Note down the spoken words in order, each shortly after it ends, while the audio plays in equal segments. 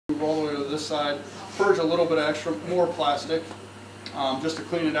this side, purge a little bit extra, more plastic, just to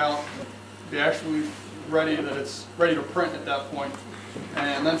clean it out, be actually ready that it's ready to print at that point.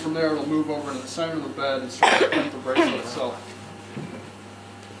 And then from there it'll move over into the center of the bed and start to print the bracelet itself.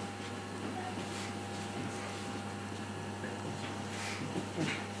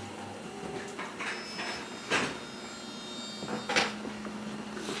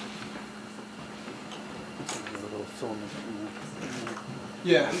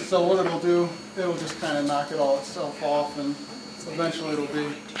 Yeah, so what it'll do, it'll just kind of knock it all itself off, and eventually it'll be.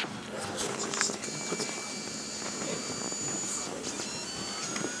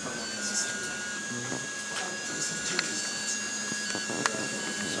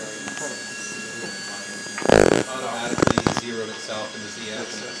 Automatically zeroed itself in the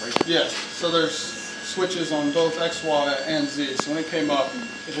Z-axis. Yes, so there's switches on both X, Y, and Z. So when it came up,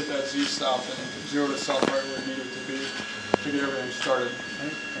 it hit that Z stop and it zeroed itself right where it needed to be to get everything started.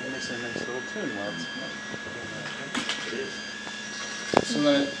 It makes a nice little tune while it's it is. So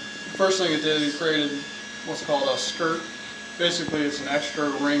then, first thing it did, it created what's called a skirt. Basically, it's an extra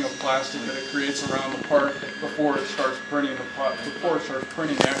ring of plastic that it creates around the part before it starts printing the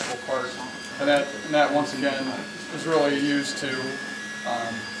actual part. And that once again is really used to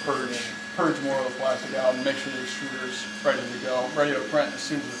purge more of the plastic out and make sure the extruder's ready to go, ready to print as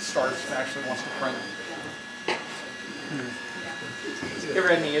soon as it starts and actually wants to print. You ever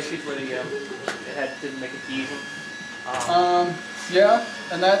had any issues where it didn't make adhesion? Yeah,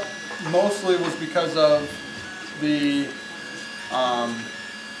 and that mostly was because of the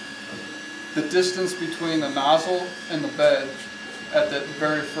distance between the nozzle and the bed at that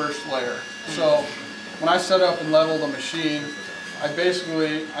very first layer. So when I set up and level the machine, I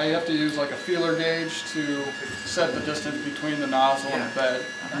have to use like a feeler gauge to set the distance between the nozzle and the bed.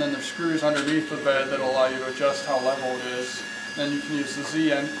 And then there's screws underneath the bed that will allow you to adjust how level it is. Then you can use the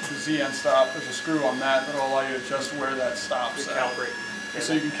Z end stop. There's a screw on that that will allow you to adjust where that stops at. Calibrate.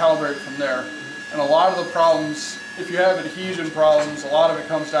 So you can calibrate from there. And a lot of the problems, if you have adhesion problems, a lot of it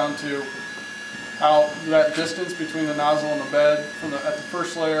comes down to how that distance between the nozzle and the bed at the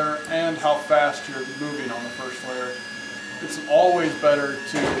first layer and how fast you're moving on the first layer. It's always better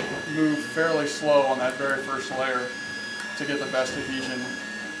to move fairly slow on that very first layer to get the best adhesion,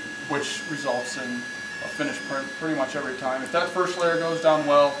 which results in a finished print pretty much every time. If that first layer goes down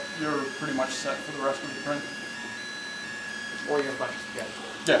well, you're pretty much set for the rest of the print. Or you're a bunch of spaghetti.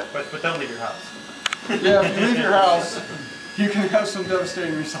 Yeah. But don't leave your house. Yeah, if you leave your house, you can have some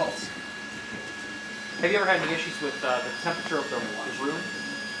devastating results. Have you ever had any issues with the temperature of the room?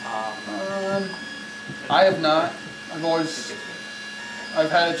 I have not. I've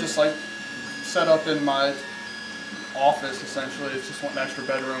had it just like set up in my office essentially. It's just an extra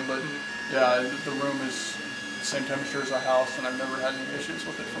bedroom, but yeah, the room is the same temperature as a house, and I've never had any issues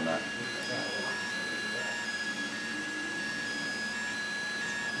with it from that.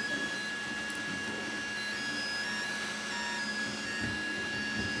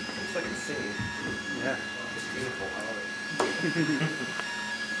 It's like a scene. Yeah. It's beautiful. I love it.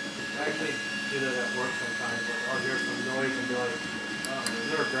 I actually do that at work sometimes. Like, I'll hear some noise and be like, oh,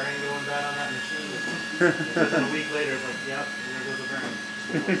 is there a bearing going bad on that machine? And then a week later, it's like, yep, there goes a bearing.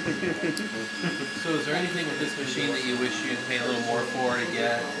 So is there anything with this machine that you wish you'd pay a little more for to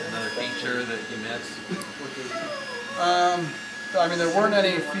get another feature that you missed? I mean, there weren't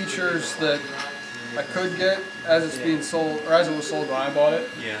any features that I could get as it's being sold, or as it was sold when I bought it.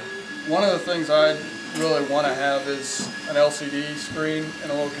 Yeah. One of the things I'd really want to have is an LCD screen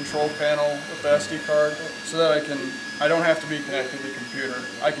and a little control panel with the SD card, so that I don't have to be connected to the computer.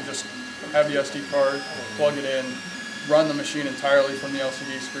 I can just have the SD card, plug it in, run the machine entirely from the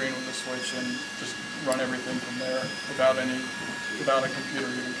LCD screen with the switch, and just run everything from there without a computer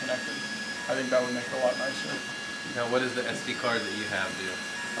even connected. I think that would make it a lot nicer. Now, what does the SD card that you have do?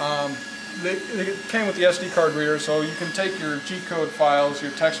 They came with the SD card reader, so you can take your G-code files,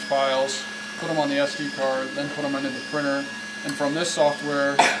 your text files, put them on the SD card, then put them into the printer. And from this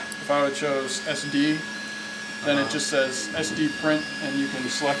software, if I would chose SD, then it just says SD print, and you can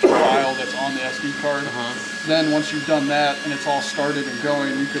select your file that's on the SD card. Then once you've done that and it's all started and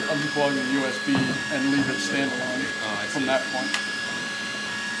going, you could unplug the USB and leave it standalone from that point.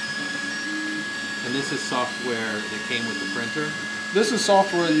 And this is software that came with the printer? This is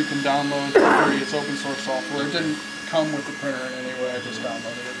software that you can download for free. It's open source software. It didn't come with the printer in any way. I just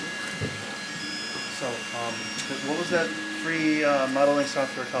downloaded it. So, what was that free modeling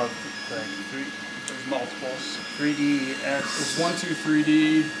software called? Like There's multiples. 3ds. There's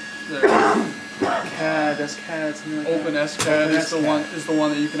 123D. There's CAD, SCAD, something like Open that. SCAD is the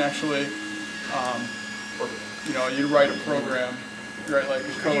one that you can actually, you write a program write like a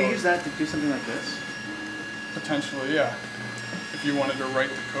Could you code. use that to do something like this? Potentially, yeah. If you wanted to write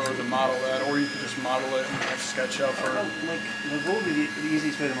the code to model that, or you could just model it in like SketchUp or. Like, what would be the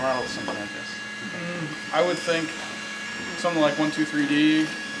easiest way to model something like this? I would think something like 123D.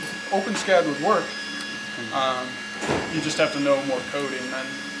 OpenSCAD would work. You just have to know more coding than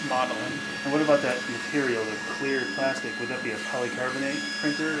modeling. And what about that material, the clear plastic? Would that be a polycarbonate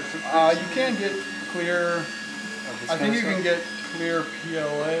printer or something? You can get clear. I think you can get clear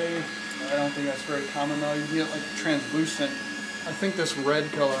PLA. I don't think that's very common though. You can get like translucent. I think this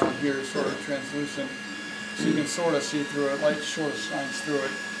red color on here is sort of translucent, so you can sort of see through it. Light sort of shines through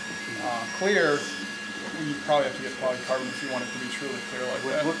it. Clear, you probably have to get polycarbonate if you want it to be truly clear like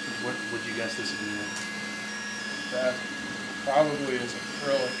that. What would you guess this would be? That probably is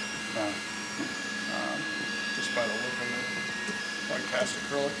acrylic. Just by the look of it, like cast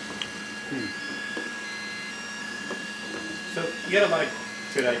acrylic. So you had a lot of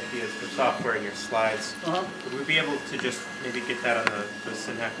good ideas for software in your slides. Would we be able to just maybe get that on the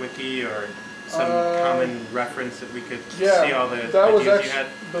SYN HAK wiki or some common reference that we could see all the ideas you had?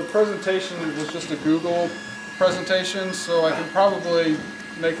 The presentation was just a Google presentation, so I can probably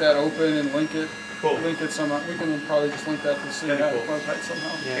make that open and link it. Cool. Link it somehow. We can probably just link that to the SYN HAK website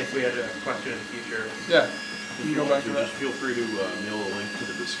somehow. In case we had a question in the future. Yeah. If you go want back to to, that. just feel free to mail a link to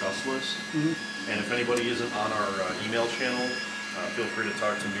the discuss list. And if anybody isn't on our email channel, feel free to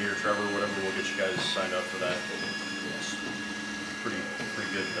talk to me or Trevor or whatever. We'll get you guys signed up for that. It's pretty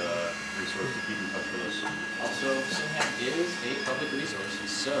good resource to keep in touch with us. Also, SYN HAK is a public resource,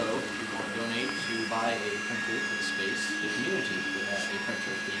 so if you want to donate to buy a printer for the space, the community will have a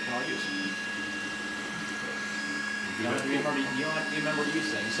printer that you can all use. You don't have to remember to use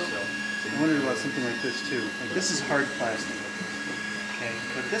things. So. I wondered about something like this too. Like this is hard plastic, okay,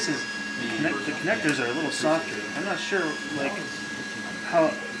 but this is the connectors are a little softer. I'm not sure like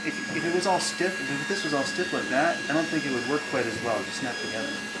how if it was all stiff. If this was all stiff like that, I don't think it would work quite as well. Just snap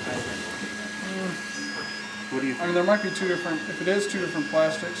together. What do you think? I mean, there might be two different. If it is two different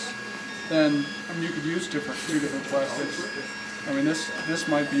plastics, then I mean you could use two different plastics. I mean, this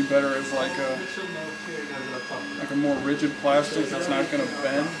might be better as like a more rigid plastic that's not going to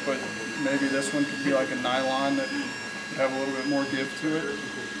bend, but maybe this one could be like a nylon that would have a little bit more give to it.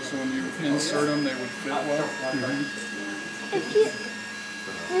 So when you insert them, they would fit well.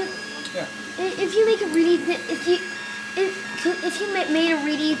 If you make a really thin, if you made a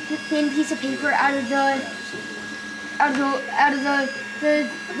really thin piece of paper out of the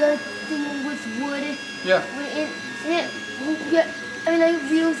thing with wood. Yeah. I mean, like a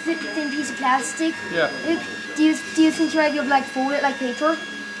real thin piece of plastic. Yeah. Do you think you might be able to like fold it like paper?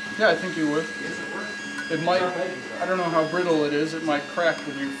 Yeah, I think you would. It might. I don't know how brittle it is. It might crack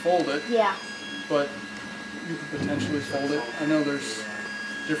when you fold it. Yeah. But you could potentially fold it. I know there's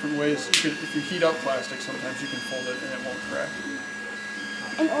different ways. If you heat up plastic, sometimes you can fold it and it won't crack.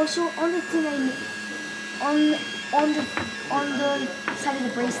 And also on the thing on the side of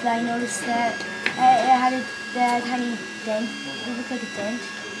the bracelet, I noticed that it had a tiny dent. It looked like a dent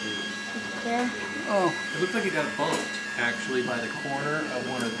there. Oh. It looked like it got bumped, actually, by the corner of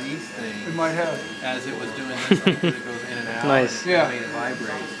one of these things. It might have. As it was doing this, because it goes in and out. Nice. Yeah. It made it vibrate.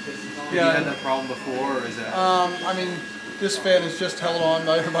 Have Yeah. you had that problem before, or is that? I mean, this fan is just held on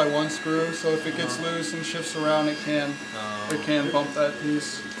by one screw, so if it gets loose and shifts around, it can bump that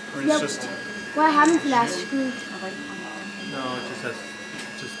piece. Or it's just. What happened to that screw? No, it just has,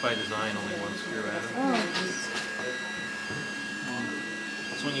 just by design, only one screw at it.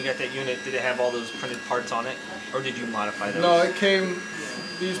 So when you got that unit, did it have all those printed parts on it, or did you modify those? No, it came.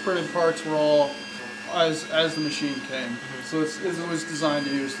 These printed parts were all as the machine came. So it was designed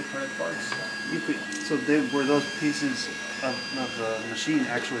to use the printed parts. Were those pieces of the machine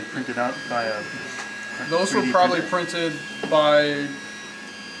actually printed out by a Those were 3D probably printer? printed by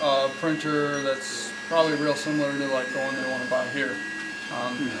a printer that's probably real similar to like the one they want to buy here.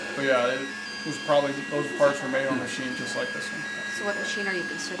 But yeah, it was probably, those parts were made on a machine just like this one. So what machine are you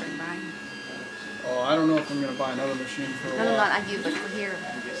considering buying? Oh, I don't know if I'm going to buy another machine for a while. No, not you, but for here.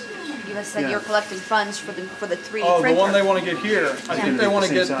 You had said you're collecting funds for the 3D printer. Oh, the one they want to get here. I think they want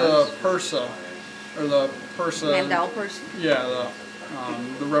to get the Persa, or the Persa. Mandel Persa? Yeah,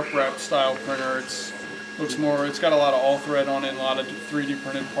 the rip-wrap style printer. Looks more. It's got a lot of all thread on it, and a lot of 3D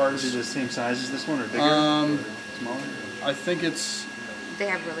printed parts. Is it the same size as this one, or bigger? Smaller? I think it's. They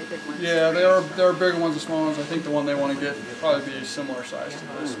have really big ones. Yeah, there are bigger ones and small ones. I think the one they want to get will probably be similar size to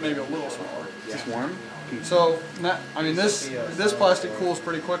this, maybe a little smaller. Is this warm? So, I mean, this plastic cools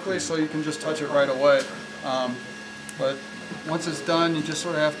pretty quickly, so you can just touch it right away. But once it's done, you just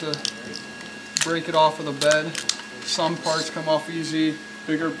sort of have to break it off of the bed Some parts come off easy,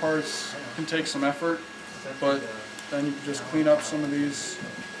 bigger parts can take some effort, but then you can just clean up some of these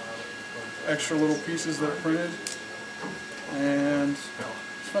extra little pieces that are printed, and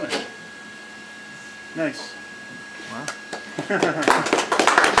it's finished. Nice. Wow.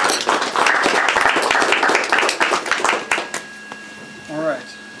 All right,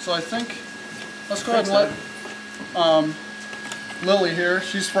 so I think, let's go ahead and let Lily here,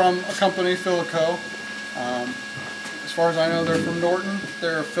 she's from a company, Filaco. As far as I know, they're from Norton.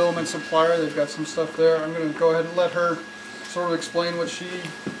 They're a filament supplier. They've got some stuff there. I'm going to go ahead and let her sort of explain what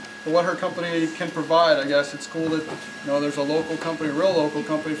her company can provide. I guess it's cool that there's a local company, a real local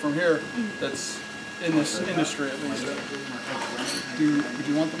company from here that's in this industry at least. Would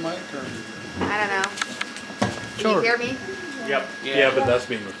you want the mic or? I don't know. Can you hear me? Yep. Yeah, but that's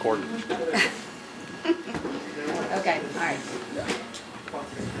being recorded. Okay, all right.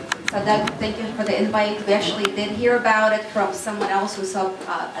 So Doug, thank you for the invite. We actually did hear about it from someone else who saw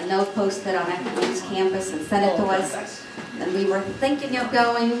a note posted on Academy's campus and sent it to us. And we were thinking of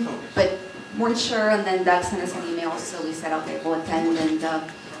going, but weren't sure, and then Doug sent us an email, so we said, okay, we'll attend and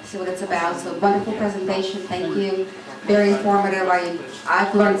see what it's about. So wonderful presentation, thank you. Very informative.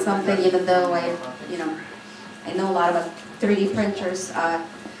 I've learned something, even though I know a lot about 3D printers,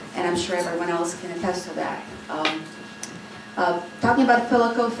 and I'm sure everyone else can attest to that. Talking about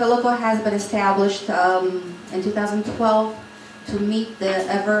Filaco, Filaco has been established in 2012 to meet the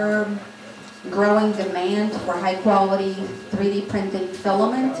ever-growing demand for high-quality 3D printed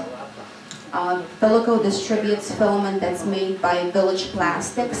filament. Filaco distributes filament that's made by Village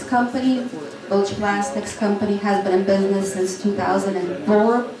Plastics Company. Village Plastics Company has been in business since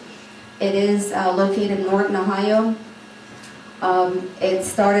 2004. It is located in Norton, Ohio. It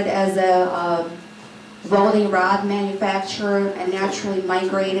started as a welding rod manufacturer and naturally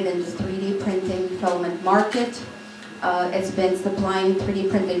migrated into the 3D printing filament market. It's been supplying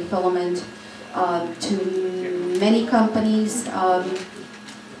 3D printing filament to many companies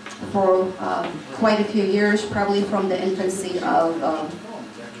for quite a few years, probably from the infancy of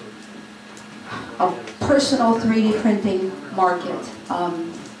personal 3D printing market.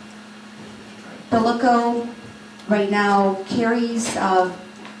 Filaco right now carries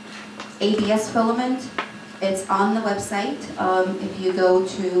ABS filament. It's on the website. If you go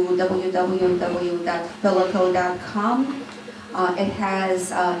to www.filaco.com, it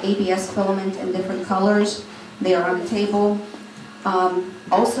has ABS filament in different colors. They are on the table.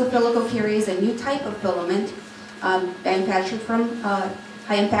 Also, Filaco carries a new type of filament manufactured from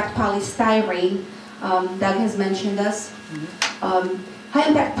high-impact polystyrene. Doug has mentioned us.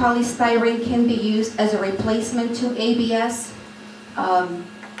 High-impact polystyrene can be used as a replacement to ABS.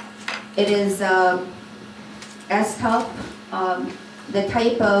 It is as tough. The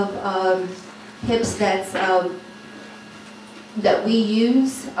type of hips that we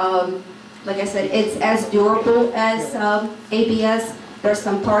use, like I said, it's as durable as ABS. There are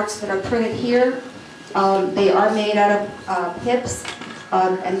some parts that are printed here. They are made out of hips,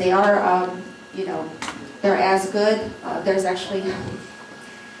 and they are, they're as good. There's actually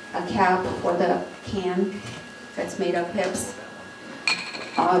a cap for the can that's made of hips.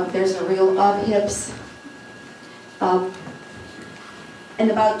 There's a reel of hips. In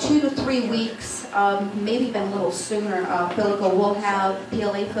about 2 to 3 weeks, maybe even a little sooner, Filaco will have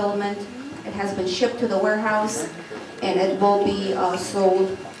PLA filament. It has been shipped to the warehouse, and it will be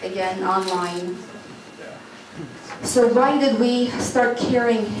sold again online. So why did we start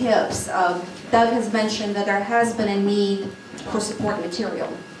carrying hips? Doug has mentioned that there has been a need for support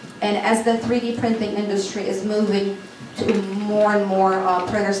material. And as the 3D printing industry is moving to more and more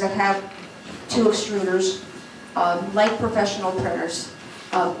printers that have 2 extruders, like professional printers,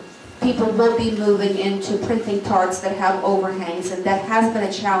 people will be moving into printing parts that have overhangs, and that has been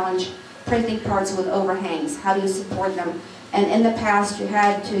a challenge, printing parts with overhangs. How do you support them? And in the past, you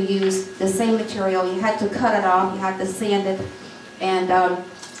had to use the same material, you had to cut it off, you had to sand it, and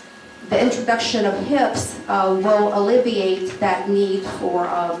the introduction of hips will alleviate that need for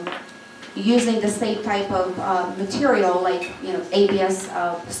using the same type of material, like ABS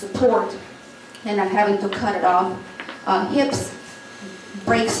support, and not having to cut it off. Hips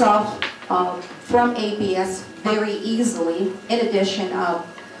breaks off from ABS very easily. In addition, a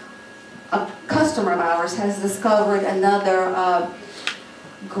customer of ours has discovered another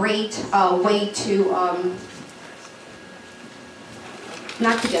great way to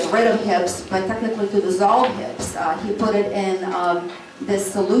not to get rid of hips, but technically to dissolve hips. He put it in this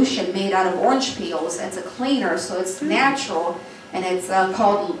solution made out of orange peels. It's a cleaner, so it's natural, and it's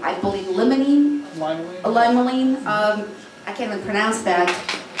called, I believe, limonene. Limonene. Limonene. I can't even pronounce that.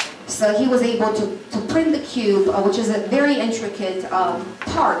 So he was able to print the cube, which is a very intricate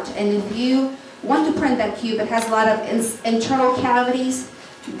part. And if you want to print that cube, it has a lot of internal cavities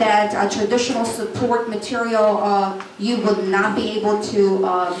that traditional support material you would not be able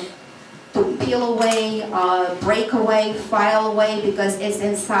to peel away, break away, file away, because it's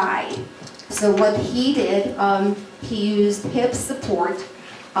inside. So what he did, he used hip support,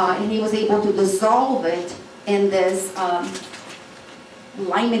 and he was able to dissolve it in this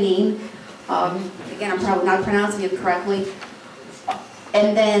limonene. Again, I'm probably not pronouncing it correctly.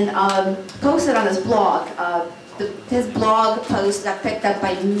 And then posted on his blog. His blog post got picked up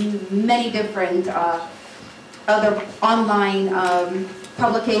by many different other online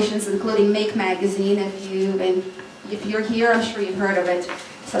publications, including Make Magazine. If you're here, I'm sure you've heard of it.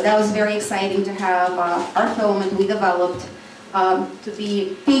 So that was very exciting to have our filament we developed to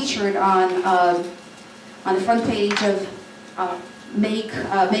be featured on the front page of Make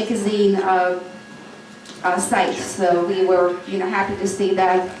Magazine site. So we were, happy to see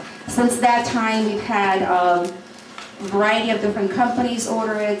that. Since that time, we've had a variety of different companies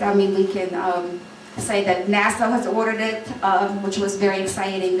order it. I mean, we can say that NASA has ordered it, which was very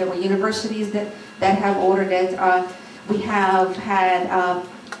exciting. There were universities that have ordered it. We have had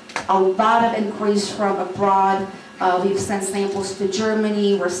a lot of inquiries from abroad. We've sent samples to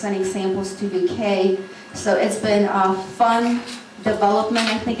Germany. We're sending samples to UK. So it's been a fun development,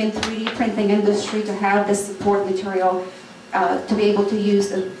 I think, in 3D printing industry to have this support material to be able to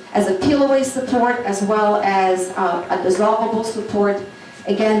use as a peel-away support as well as a dissolvable support.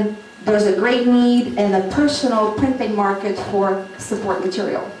 Again, there's a great need in the personal printing market for support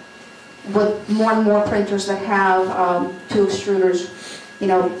material. With more and more printers that have two extruders,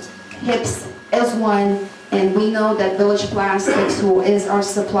 HIPS is one, and we know that Village Plastics, who is our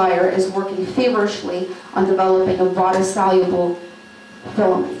supplier, is working feverishly on developing a water-soluble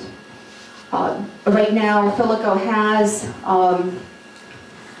filament. Right now, Filaco has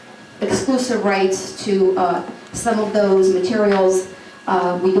exclusive rights to some of those materials.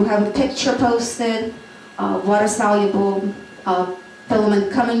 We do have a picture posted, water-soluble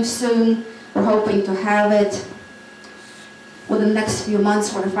filament coming soon. We're hoping to have it within the next few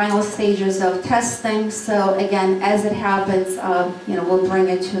months for the final stages of testing. So again, as it happens, we'll bring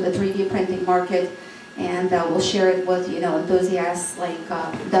it to the 3D printing market, and we'll share it with enthusiasts like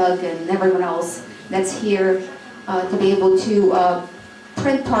Doug and everyone else that's here to be able to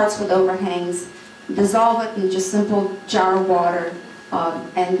print parts with overhangs, dissolve it in just simple jar of water,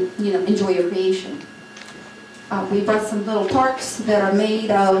 and enjoy your creation. We brought some little parts that are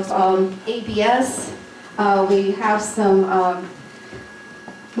made of ABS. We have some,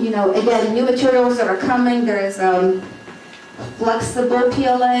 again, new materials that are coming. There is flexible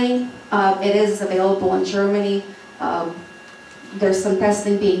PLA. It is available in Germany. There's some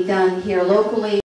testing being done here locally.